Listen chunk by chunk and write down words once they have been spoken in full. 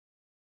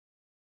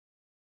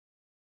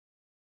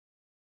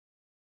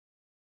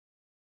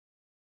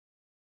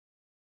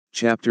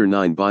Chapter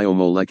 9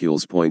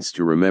 Biomolecules points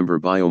to remember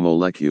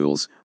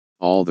biomolecules,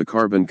 all the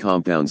carbon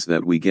compounds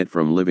that we get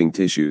from living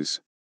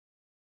tissues.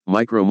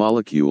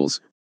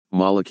 Micromolecules,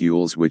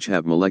 molecules which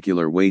have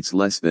molecular weights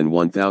less than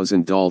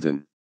 1000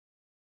 Dalton.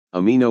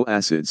 Amino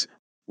acids,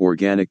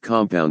 organic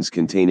compounds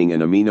containing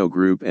an amino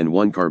group and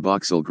one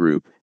carboxyl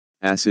group,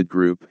 acid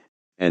group,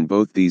 and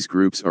both these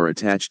groups are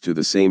attached to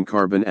the same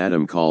carbon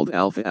atom called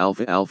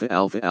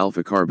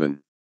alpha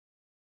carbon.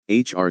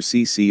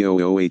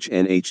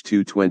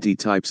 HRCCOOHNH220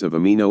 types of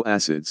amino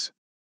acids.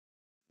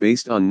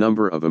 Based on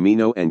number of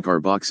amino and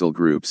carboxyl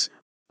groups,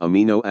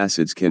 amino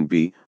acids can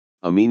be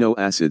amino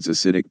acids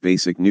acidic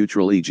basic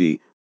neutral e.g.,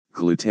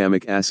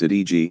 glutamic acid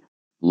e.g.,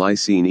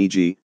 lysine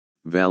e.g.,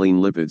 valine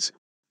lipids,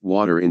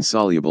 water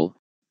insoluble,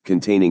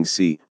 containing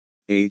C,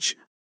 H,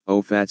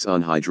 O fats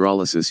on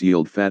hydrolysis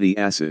yield fatty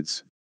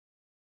acids.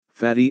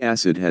 Fatty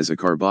acid has a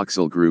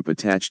carboxyl group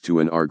attached to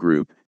an R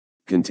group,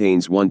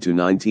 contains 1 to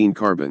 19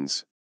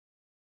 carbons.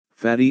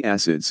 Fatty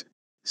acids,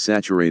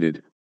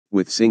 saturated,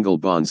 with single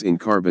bonds in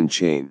carbon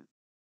chain.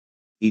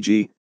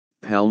 E.g.,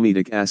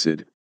 palmitic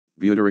acid,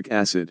 butyric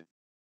acid.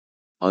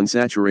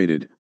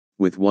 Unsaturated,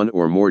 with one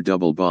or more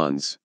double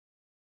bonds.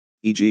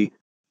 E.g.,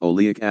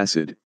 oleic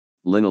acid,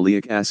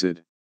 linoleic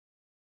acid.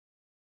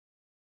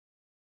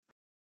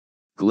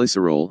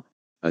 Glycerol,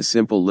 a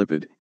simple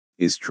lipid,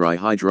 is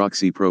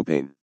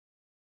trihydroxypropane.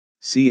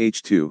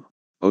 CH2,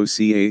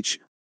 OCH,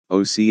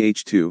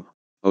 OCH2,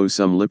 O.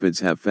 Some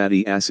lipids have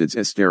fatty acids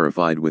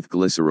esterified with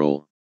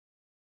glycerol.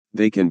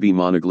 They can be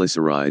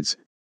monoglycerides,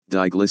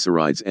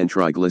 diglycerides and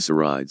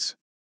triglycerides.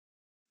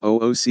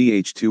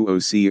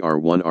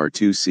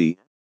 OOCH2OCR1R2C,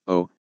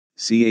 O,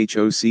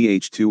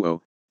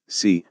 CHOCH2O,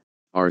 C,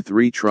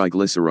 R3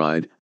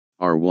 triglyceride,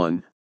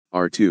 R1,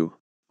 R2,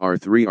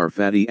 R3 are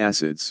fatty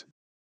acids.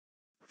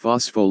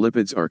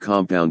 Phospholipids are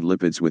compound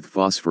lipids with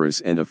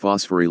phosphorus and a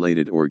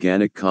phosphorylated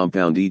organic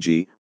compound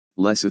e.g.,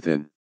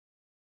 lecithin.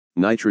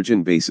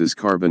 Nitrogen bases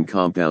carbon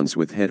compounds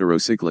with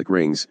heterocyclic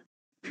rings,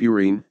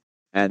 purine,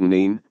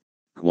 adenine,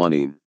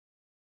 guanine.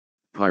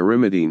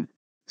 Pyrimidine,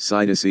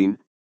 cytosine,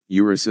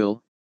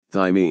 uracil,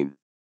 thymine.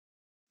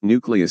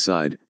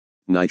 Nucleoside,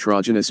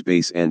 nitrogenous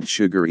base and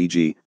sugar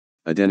e.g.,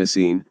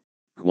 adenosine,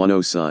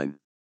 guanosine.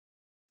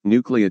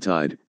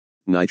 Nucleotide,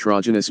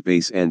 nitrogenous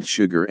base and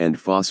sugar and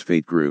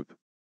phosphate group.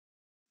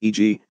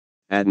 E.g.,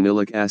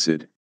 adenylic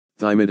acid,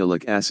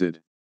 thymidyllic acid.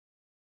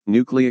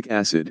 Nucleic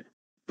acid,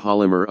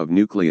 polymer of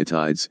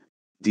nucleotides,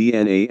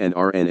 DNA and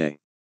RNA.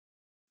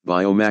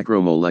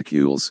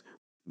 Biomacromolecules,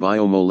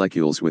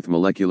 biomolecules with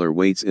molecular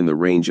weights in the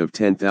range of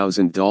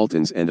 10,000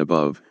 Daltons and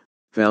above,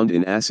 found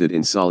in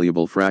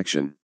acid-insoluble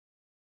fraction.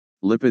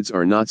 Lipids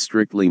are not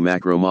strictly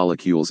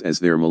macromolecules as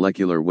their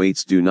molecular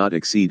weights do not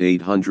exceed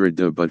 800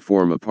 Da but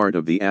form a part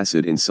of the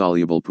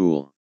acid-insoluble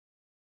pool.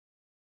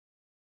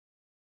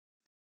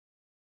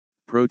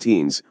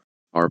 Proteins,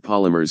 are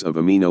polymers of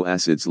amino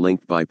acids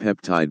linked by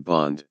peptide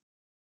bond.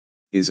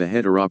 Is a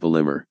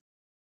heteropolymer.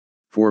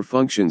 For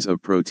functions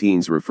of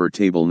proteins refer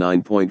Table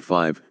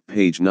 9.5,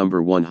 page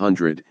number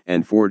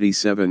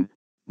 147,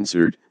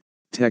 Ncert,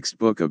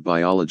 Textbook of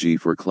Biology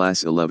for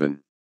Class 11.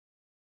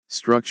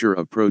 Structure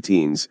of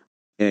proteins,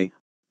 A.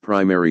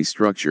 Primary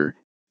structure,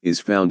 is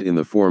found in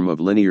the form of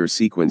linear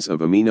sequence of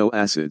amino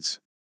acids.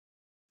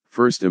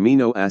 First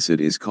amino acid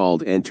is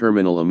called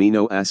N-terminal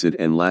amino acid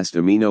and last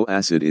amino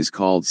acid is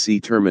called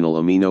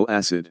C-terminal amino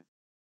acid.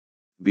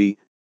 B.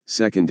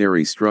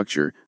 Secondary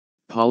structure,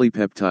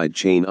 polypeptide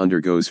chain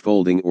undergoes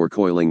folding or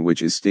coiling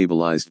which is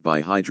stabilized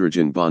by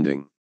hydrogen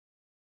bonding.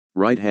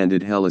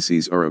 Right-handed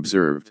helices are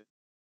observed.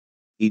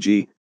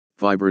 E.g.,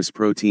 fibrous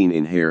protein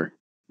in hair,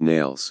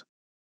 nails.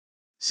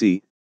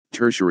 C.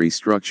 Tertiary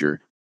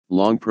structure,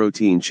 long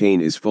protein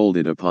chain is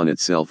folded upon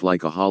itself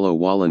like a hollow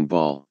Wallen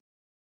ball.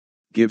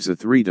 Gives a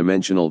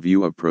three-dimensional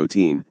view of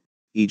protein,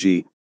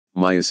 e.g.,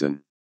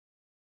 myosin.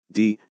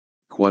 D.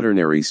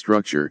 Quaternary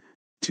structure,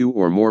 two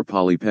or more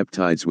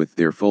polypeptides with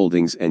their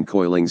foldings and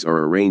coilings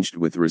are arranged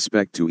with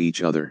respect to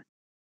each other.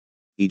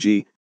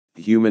 E.g.,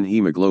 human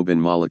hemoglobin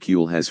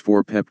molecule has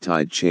four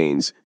peptide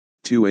chains,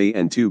 2A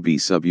and 2B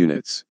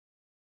subunits.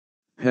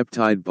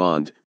 Peptide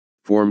bond,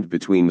 formed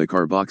between the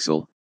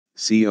carboxyl,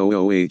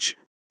 COOH,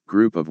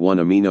 group of one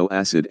amino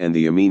acid and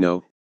the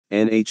amino,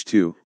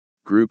 NH2,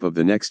 group of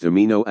the next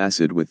amino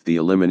acid with the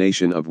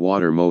elimination of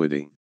water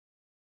moiety.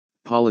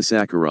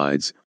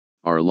 Polysaccharides,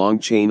 are long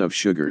chain of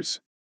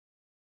sugars.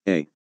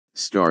 A.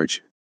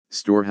 Starch,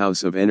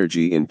 storehouse of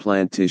energy in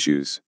plant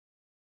tissues.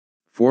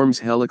 Forms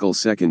helical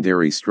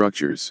secondary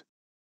structures.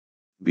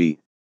 B.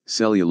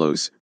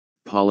 Cellulose,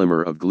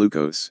 polymer of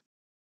glucose.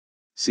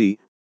 C.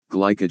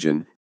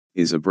 Glycogen,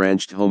 is a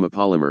branched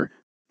homopolymer,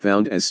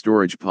 found as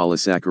storage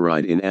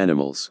polysaccharide in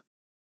animals.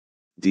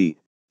 D.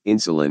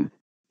 Insulin,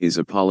 is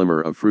a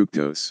polymer of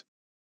fructose.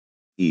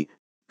 E.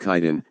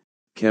 Chitin,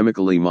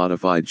 chemically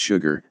modified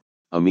sugar,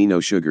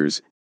 amino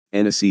sugars,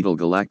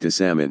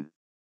 N-acetyl-galactosamine.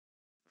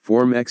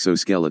 Form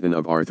exoskeleton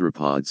of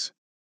arthropods.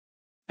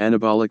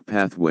 Anabolic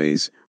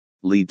pathways,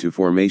 lead to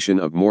formation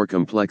of more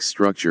complex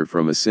structure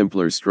from a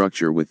simpler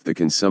structure with the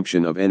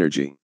consumption of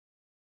energy.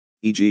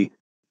 e.g.,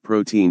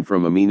 protein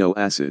from amino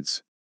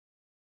acids.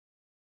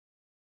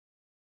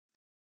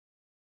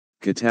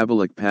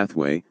 Catabolic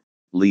pathway,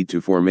 lead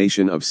to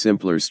formation of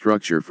simpler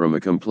structure from a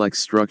complex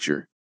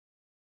structure.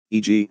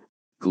 E.g.,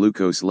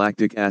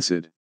 glucose-lactic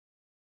acid.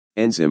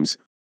 Enzymes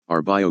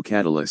are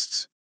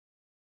biocatalysts.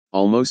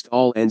 Almost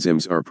all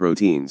enzymes are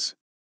proteins.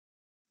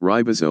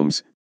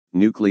 Ribosomes,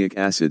 nucleic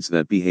acids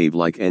that behave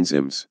like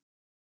enzymes.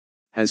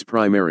 Has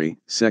primary,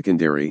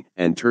 secondary,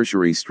 and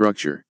tertiary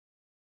structure.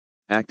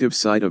 Active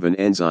site of an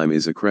enzyme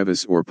is a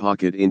crevice or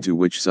pocket into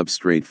which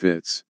substrate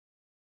fits.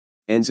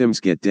 Enzymes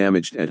get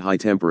damaged at high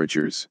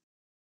temperatures.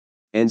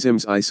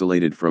 Enzymes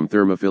isolated from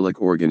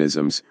thermophilic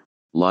organisms,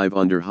 live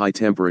under high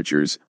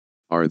temperatures,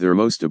 are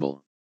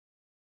thermostable.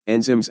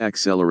 Enzymes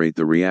accelerate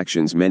the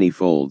reactions many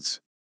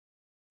folds.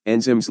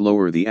 Enzymes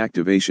lower the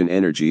activation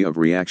energy of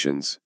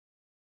reactions.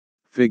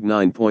 Fig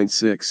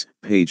 9.6,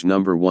 page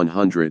number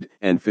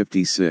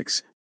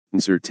 156,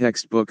 Ncert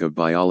Textbook of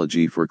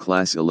Biology for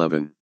Class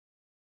 11.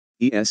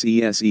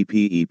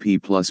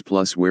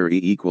 ESESEPEP++ where E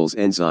equals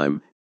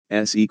enzyme,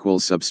 S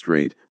equals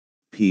substrate,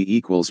 P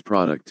equals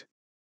product.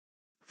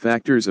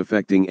 Factors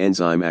affecting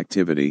enzyme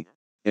activity.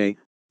 A.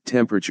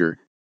 Temperature,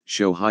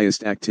 show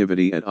highest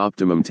activity at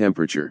optimum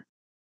temperature.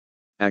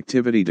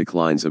 Activity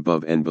declines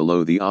above and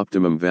below the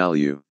optimum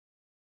value.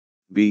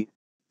 B.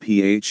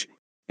 pH,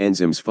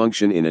 enzymes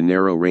function in a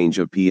narrow range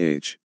of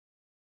pH.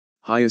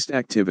 Highest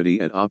activity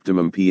at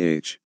optimum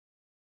pH.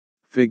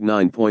 Fig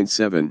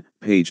 9.7,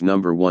 page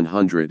number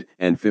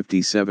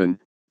 157,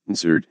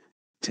 Ncert,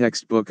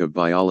 Textbook of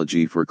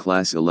Biology for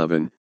Class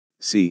 11,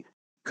 C.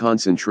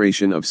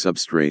 Concentration of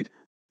substrate.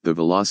 The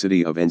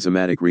velocity of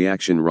enzymatic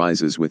reaction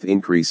rises with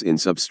increase in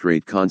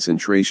substrate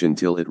concentration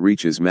till it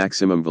reaches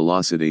maximum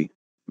velocity,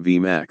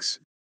 Vmax.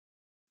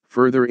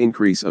 Further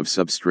increase of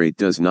substrate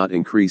does not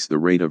increase the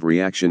rate of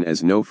reaction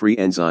as no free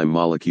enzyme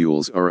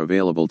molecules are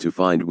available to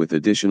find with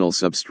additional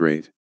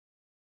substrate.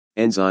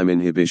 Enzyme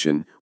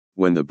inhibition.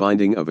 When the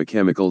binding of a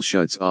chemical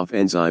shuts off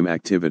enzyme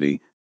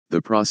activity,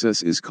 the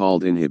process is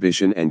called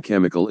inhibition and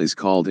chemical is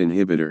called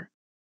inhibitor.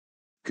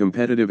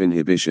 Competitive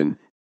inhibition.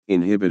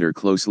 Inhibitor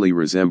closely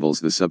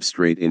resembles the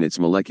substrate in its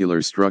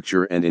molecular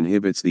structure and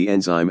inhibits the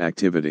enzyme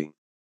activity.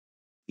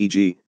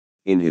 E.g.,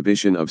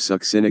 inhibition of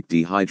succinic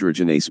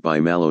dehydrogenase by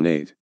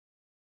malonate.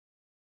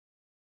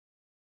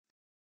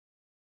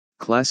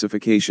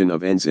 Classification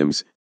of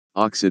enzymes,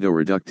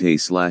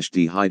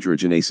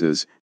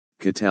 oxidoreductase/dehydrogenases,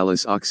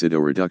 catalyst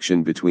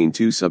oxidoreduction between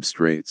two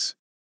substrates.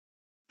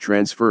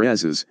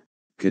 Transferases,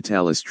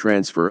 catalyst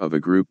transfer of a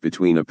group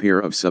between a pair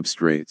of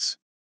substrates.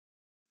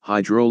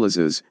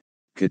 Hydrolyses,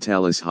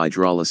 catalyst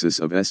hydrolysis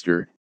of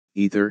ester,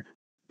 ether,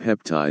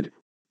 peptide,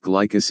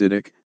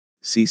 glycosidic,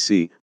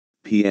 CC,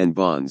 PN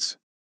bonds.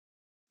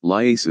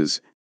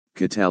 Lyases,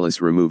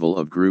 catalyst removal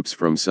of groups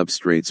from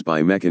substrates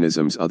by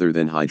mechanisms other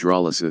than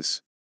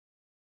hydrolysis.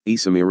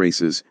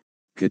 Isomerases,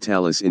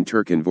 catalyst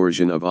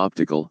interconversion of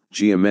optical,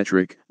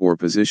 geometric, or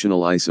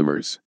positional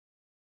isomers.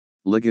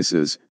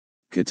 Ligases,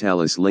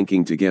 catalyst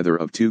linking together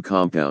of two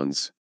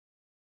compounds.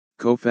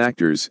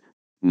 Cofactors,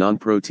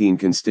 non-protein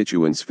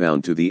constituents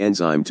found to the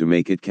enzyme to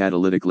make it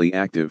catalytically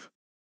active.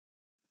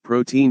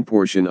 Protein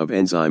portion of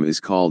enzyme is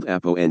called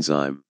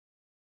apoenzyme.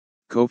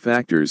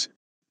 Cofactors,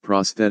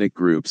 prosthetic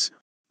groups,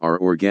 are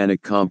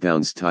organic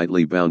compounds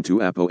tightly bound to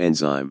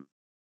apoenzyme.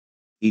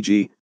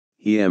 E.g.,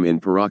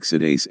 heme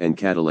peroxidase and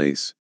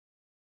catalase.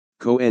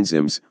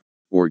 Coenzymes,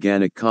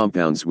 organic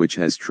compounds which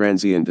has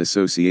transient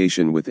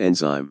association with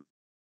enzyme.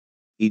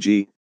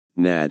 E.g.,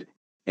 NAD,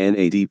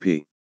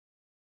 NADP.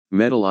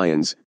 Metal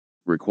ions,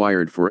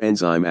 required for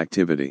enzyme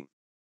activity.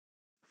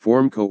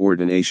 Form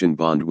coordination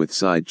bond with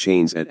side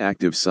chains at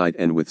active site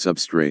and with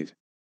substrate.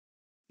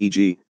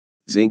 E.g.,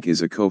 zinc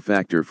is a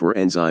cofactor for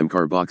enzyme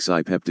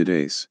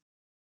carboxypeptidase.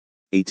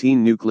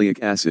 18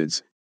 nucleic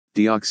acids,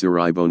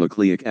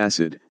 deoxyribonucleic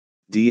acid,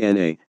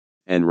 DNA,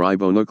 and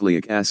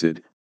ribonucleic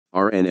acid,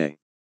 RNA.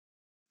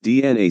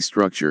 DNA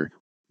structure,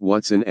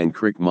 Watson and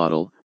Crick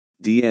model.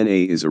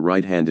 DNA is a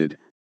right-handed,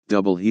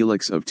 double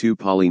helix of two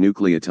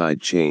polynucleotide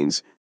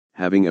chains,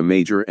 having a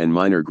major and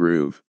minor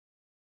groove.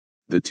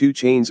 The two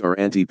chains are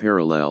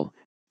antiparallel,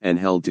 and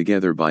held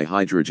together by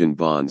hydrogen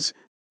bonds,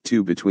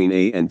 2 between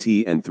A and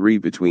T and 3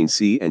 between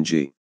C and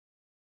G.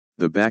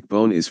 The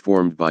backbone is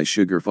formed by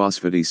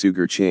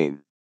sugar-phosphate-sugar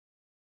chain.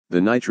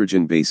 The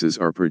nitrogen bases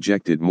are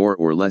projected more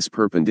or less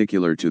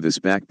perpendicular to this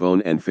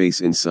backbone and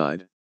face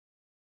inside.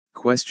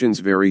 Questions.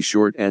 Very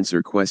short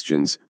answer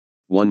questions,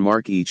 1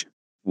 mark each.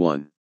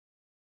 1.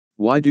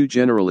 Why do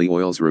generally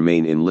oils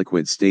remain in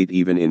liquid state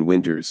even in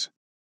winters?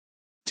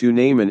 2.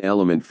 Name an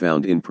element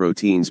found in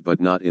proteins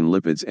but not in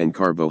lipids and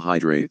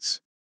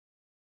carbohydrates.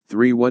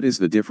 3. What is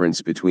the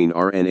difference between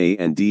RNA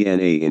and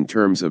DNA in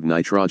terms of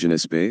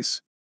nitrogenous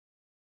base?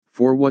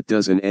 4. What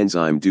does an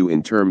enzyme do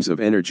in terms of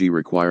energy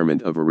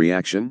requirement of a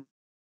reaction?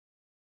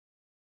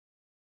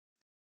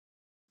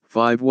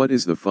 5. What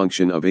is the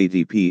function of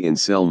ATP in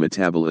cell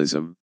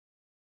metabolism?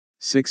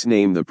 6.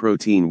 Name the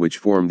protein which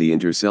form the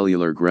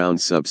intercellular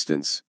ground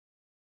substance.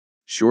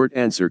 Short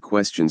answer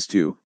questions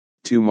 2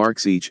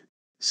 marks each.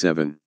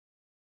 7.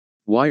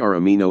 Why are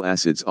amino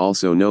acids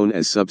also known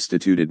as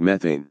substituted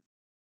methane?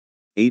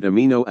 8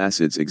 amino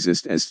acids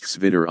exist as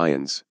Sviter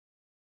ions.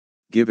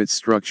 Give its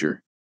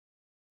structure.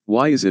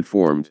 Why is it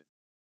formed?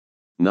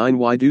 9.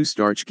 Why do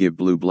starch give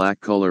blue-black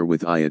color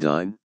with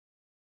iodine?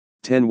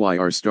 10. Why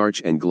are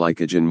starch and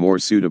glycogen more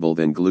suitable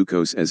than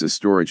glucose as a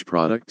storage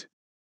product?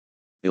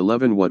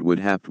 11. What would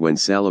happen when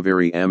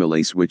salivary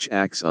amylase, which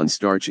acts on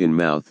starch in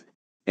mouth,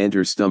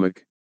 enter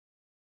stomach?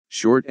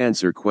 Short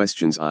answer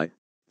questions I,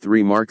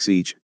 3 marks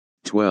each,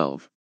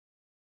 12.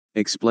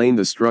 Explain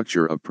the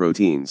structure of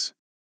proteins.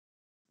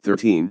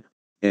 13.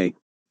 A.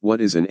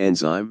 What is an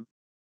enzyme?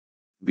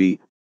 B.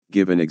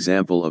 Give an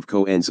example of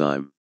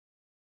coenzyme.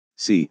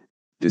 C.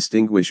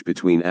 Distinguish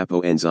between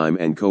apoenzyme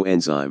and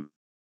coenzyme.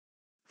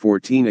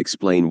 14.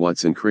 Explain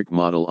what's an Crick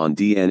model on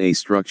DNA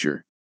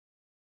structure.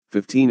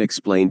 15.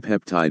 Explain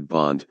peptide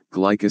bond,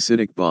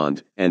 glycosidic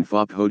bond, and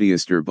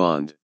phosphodiester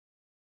bond.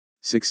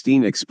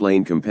 16.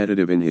 Explain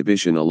competitive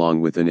inhibition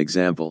along with an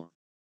example.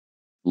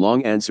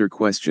 Long answer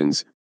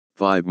questions,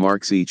 5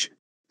 marks each,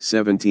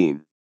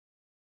 17.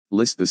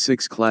 List the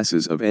 6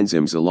 classes of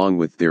enzymes along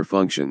with their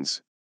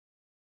functions.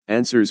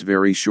 Answers.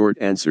 Very short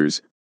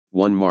answers,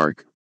 1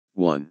 mark,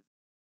 1.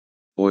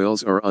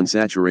 Oils are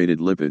unsaturated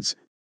lipids,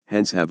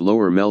 hence have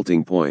lower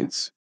melting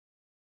points.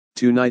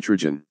 2.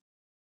 Nitrogen.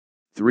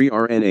 3.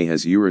 RNA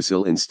has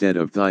uracil instead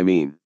of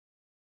thymine.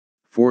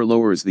 4.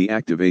 Lowers the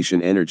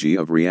activation energy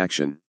of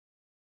reaction.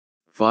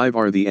 5.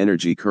 Are the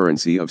energy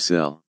currency of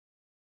cell.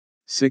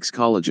 6.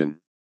 Collagen.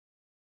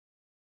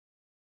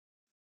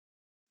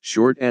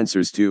 Short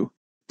answers 2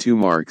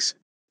 marks,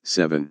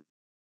 7.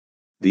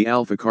 The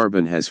alpha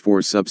carbon has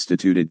 4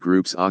 substituted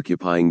groups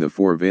occupying the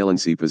 4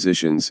 valency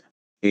positions,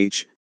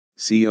 H,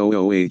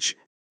 COOH,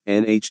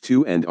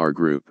 NH2 and R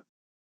group.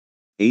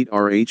 8.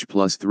 RH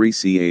plus 3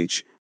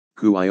 CH,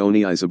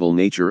 co-ionizable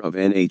nature of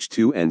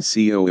NH2 and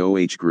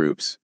COOH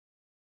groups.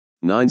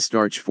 9.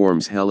 Starch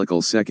forms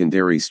helical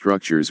secondary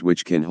structures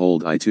which can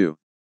hold I2.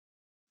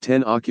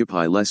 10.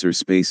 Occupy lesser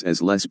space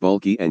as less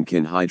bulky and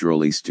can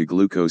hydrolyse to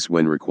glucose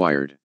when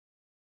required.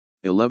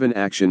 11.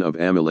 Action of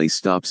amylase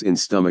stops in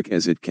stomach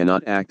as it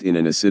cannot act in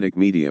an acidic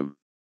medium.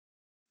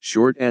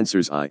 Short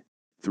answers I,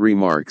 3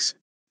 marks,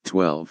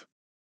 12.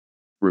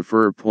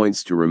 Refer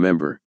points to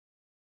remember.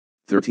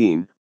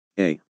 13.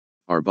 A.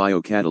 Are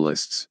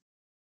biocatalysts.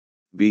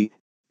 B.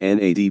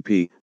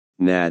 NADP,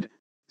 NAD,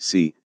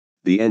 C.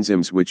 The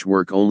enzymes which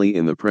work only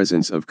in the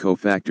presence of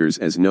cofactors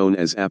as known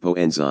as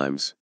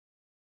apoenzymes.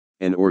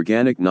 An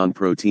organic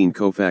non-protein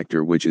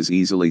cofactor which is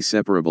easily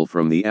separable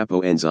from the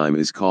apoenzyme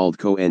is called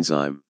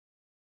coenzyme.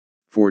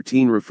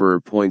 14. Refer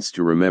points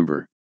to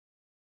remember.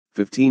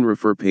 15.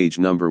 Refer page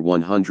number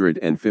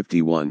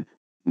 151,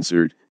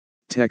 Ncert,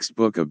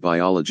 Textbook of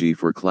Biology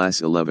for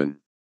Class 11.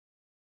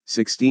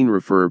 16.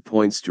 Refer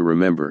points to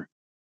remember.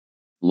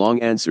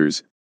 Long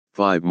answers,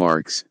 5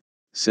 marks,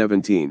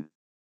 17.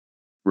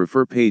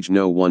 Refer page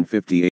no 158.